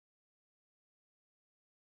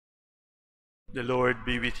The Lord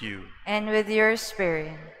be with you. And with your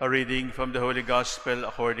spirit. A reading from the Holy Gospel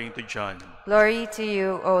according to John. Glory to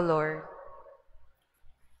you, O Lord.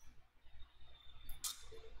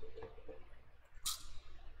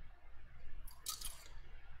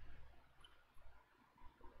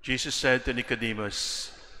 Jesus said to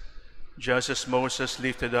Nicodemus, "Just as Moses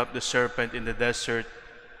lifted up the serpent in the desert,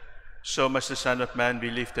 so must the Son of Man be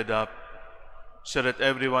lifted up, so that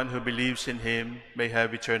everyone who believes in him may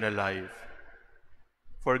have eternal life.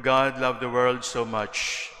 For God loved the world so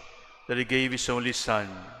much that he gave his only Son,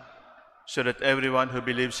 so that everyone who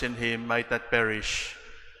believes in him might not perish,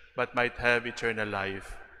 but might have eternal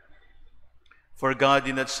life. For God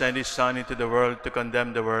did not send his Son into the world to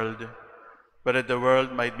condemn the world, but that the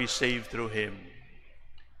world might be saved through him.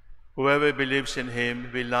 Whoever believes in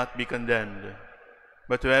him will not be condemned,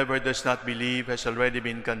 but whoever does not believe has already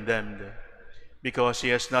been condemned, because he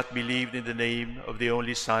has not believed in the name of the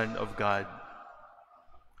only Son of God.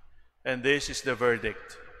 And this is the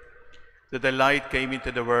verdict, that the light came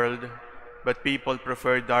into the world, but people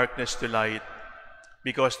preferred darkness to light,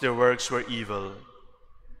 because their works were evil.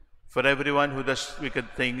 For everyone who does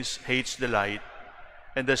wicked things hates the light,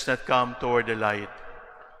 and does not come toward the light,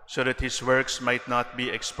 so that his works might not be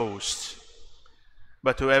exposed.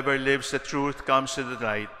 But whoever lives the truth comes to the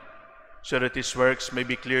light, so that his works may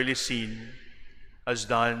be clearly seen, as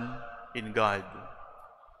done in God."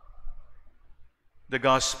 The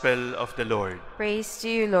Gospel of the Lord. Praise to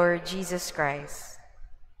you, Lord Jesus Christ.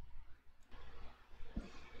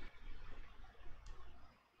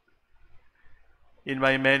 In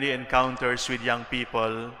my many encounters with young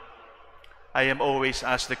people, I am always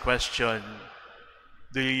asked the question,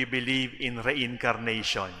 do you believe in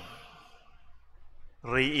reincarnation?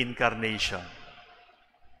 Reincarnation.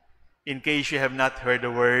 In case you have not heard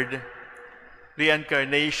the word,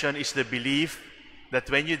 reincarnation is the belief that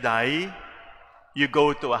when you die, you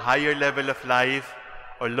go to a higher level of life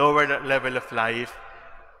or lower level of life,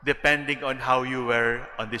 depending on how you were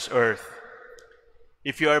on this earth.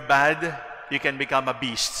 If you are bad, you can become a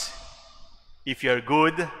beast. If you are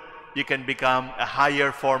good, you can become a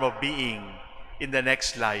higher form of being in the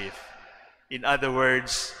next life. In other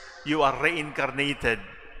words, you are reincarnated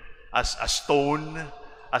as a stone,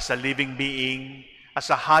 as a living being, as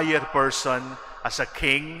a higher person, as a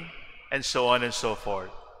king, and so on and so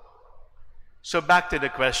forth. So back to the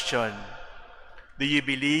question, do you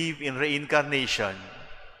believe in reincarnation?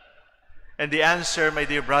 And the answer, my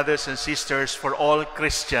dear brothers and sisters, for all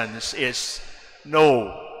Christians is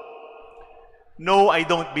no. No, I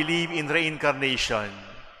don't believe in reincarnation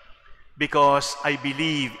because I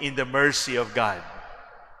believe in the mercy of God.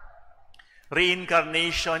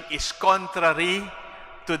 Reincarnation is contrary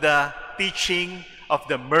to the teaching of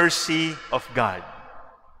the mercy of God.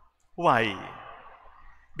 Why?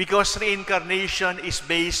 Because reincarnation is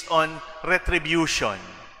based on retribution.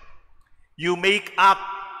 You make up,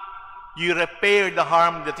 you repair the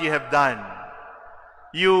harm that you have done.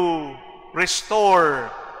 You restore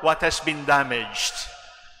what has been damaged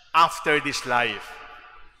after this life.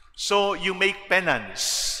 So you make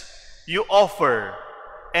penance, you offer,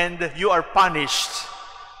 and you are punished.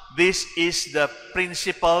 This is the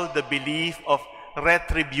principle, the belief of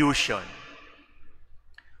retribution.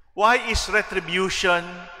 Why is retribution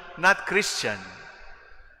not Christian?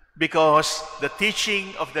 Because the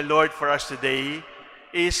teaching of the Lord for us today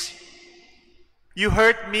is, you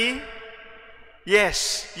hurt me,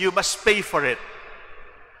 yes, you must pay for it.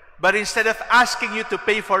 But instead of asking you to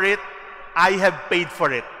pay for it, I have paid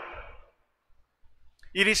for it.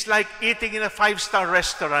 It is like eating in a 5-star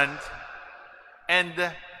restaurant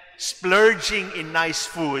and splurging in nice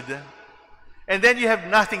food, and then you have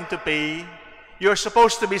nothing to pay. You're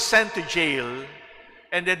supposed to be sent to jail,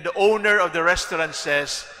 and then the owner of the restaurant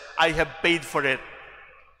says, I have paid for it.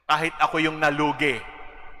 Kahit ako yung nalugi,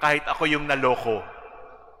 kahit ako yung naloko.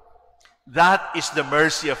 That is the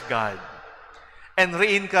mercy of God. And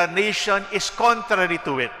reincarnation is contrary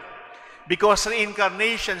to it. Because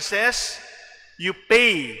reincarnation says, you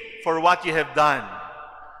pay for what you have done.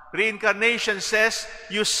 Reincarnation says,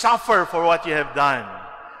 you suffer for what you have done.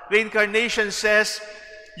 Reincarnation says,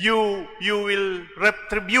 you will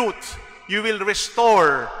retribute, you will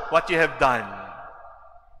restore what you have done.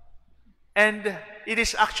 And it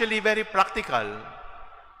is actually very practical.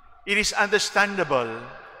 It is understandable.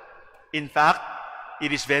 In fact,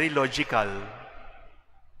 it is very logical.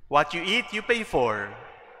 What you eat, you pay for.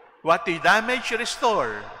 What you damage, you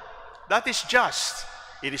restore. That is just.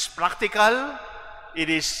 It is practical, it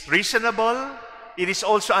is reasonable, it is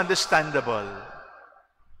also understandable.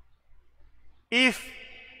 If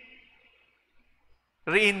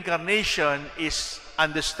reincarnation is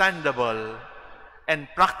understandable, and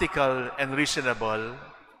practical and reasonable,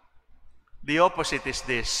 the opposite is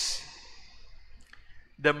this.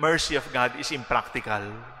 The mercy of God is impractical.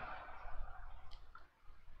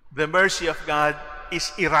 The mercy of God is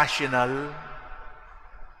irrational.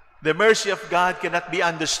 The mercy of God cannot be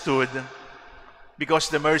understood because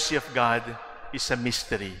the mercy of God is a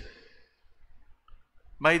mystery.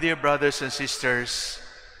 My dear brothers and sisters,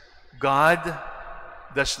 God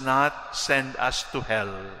does not send us to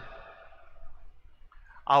hell.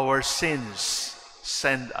 Our sins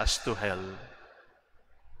send us to hell.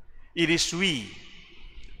 It is we,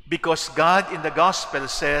 because God in the gospel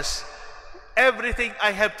says, everything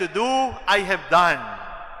I have to do, I have done.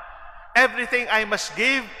 Everything I must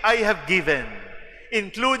give, I have given,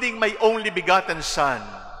 including my only begotten Son.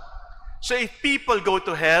 So if people go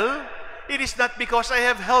to hell, it is not because I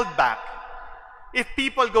have held back. If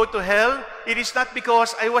people go to hell, it is not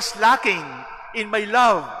because I was lacking in my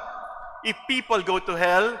love. If people go to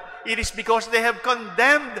hell, it is because they have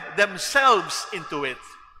condemned themselves into it.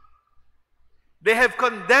 They have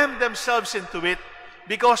condemned themselves into it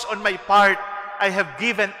because on my part, I have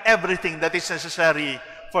given everything that is necessary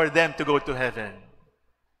for them to go to heaven.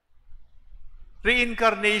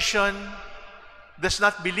 Reincarnation does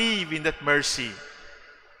not believe in that mercy.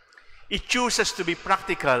 It chooses to be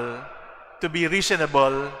practical, to be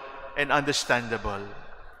reasonable, and understandable.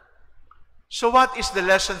 So what is the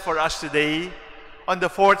lesson for us today on the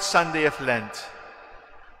 4th Sunday of Lent?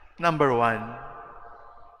 Number 1,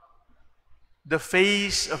 the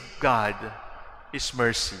face of God is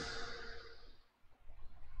mercy.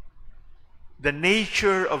 The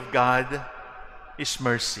nature of God is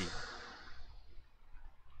mercy.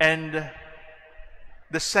 And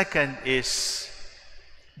the second is,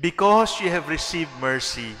 because you have received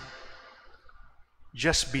mercy,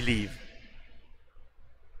 just believe.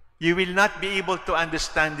 You will not be able to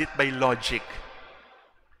understand it by logic,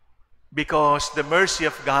 because the mercy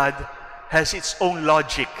of God has its own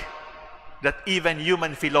logic that even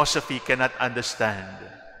human philosophy cannot understand.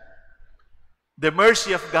 The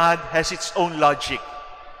mercy of God has its own logic.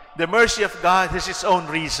 The mercy of God has its own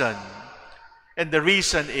reason. And the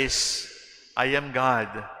reason is, I am God,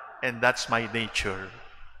 and that's my nature.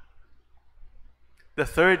 The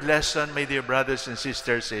third lesson, my dear brothers and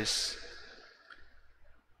sisters, is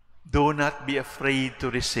do not be afraid to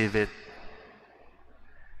receive it,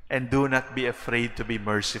 and do not be afraid to be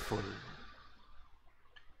merciful.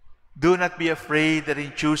 Do not be afraid that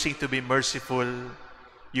in choosing to be merciful,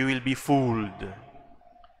 you will be fooled.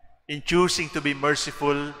 In choosing to be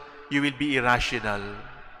merciful, you will be irrational.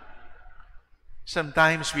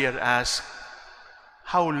 Sometimes we are asked,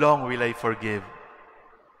 how long will I forgive?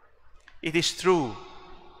 It is true.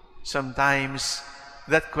 Sometimes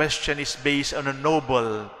that question is based on a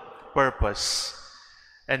noble purpose,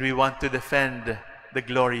 and we want to defend the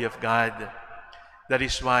glory of God. That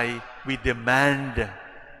is why we demand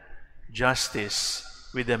justice,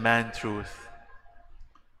 we demand truth.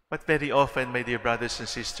 But very often, my dear brothers and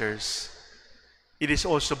sisters, it is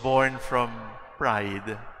also born from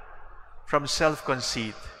pride, from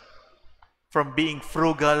self-conceit, from being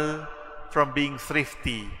frugal, from being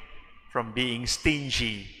thrifty, from being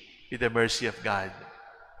stingy with the mercy of God.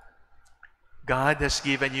 God has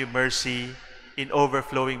given you mercy in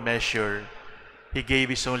overflowing measure. He gave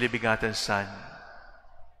His only begotten Son.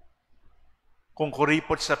 Kung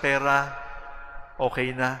kuripot sa pera,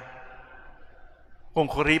 okay na. Kung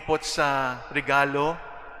kuripot sa regalo,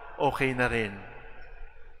 okay na rin.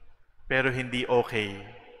 Pero hindi okay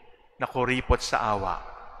na kuripot sa awa.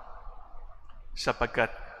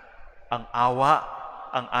 Sapagkat ang awa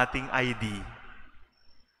ang ating ID.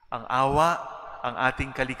 Ang awa ang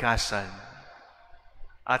ating kalikasan.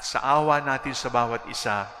 At sa awa natin sa bawat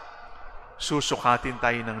isa, susukatin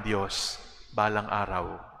tayo ng Diyos balang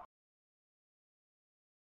araw.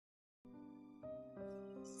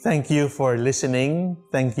 Thank you for listening.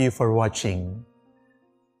 Thank you for watching.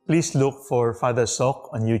 Please look for Father Soc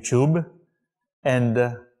on YouTube, and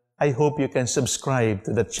I hope you can subscribe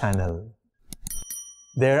to that channel.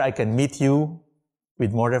 There I can meet you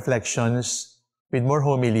with more reflections, with more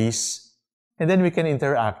homilies, and then we can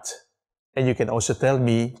interact. And you can also tell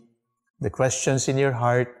me the questions in your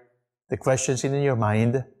heart, the questions in your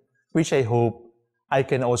mind, which I hope I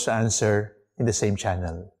can also answer in the same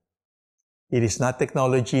channel. It is not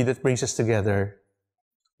technology that brings us together.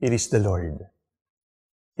 It is the Lord.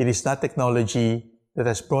 It is not technology that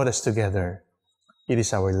has brought us together. It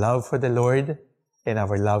is our love for the Lord and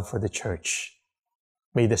our love for the Church.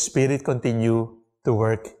 May the Spirit continue to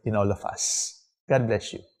work in all of us. God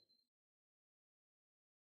bless you.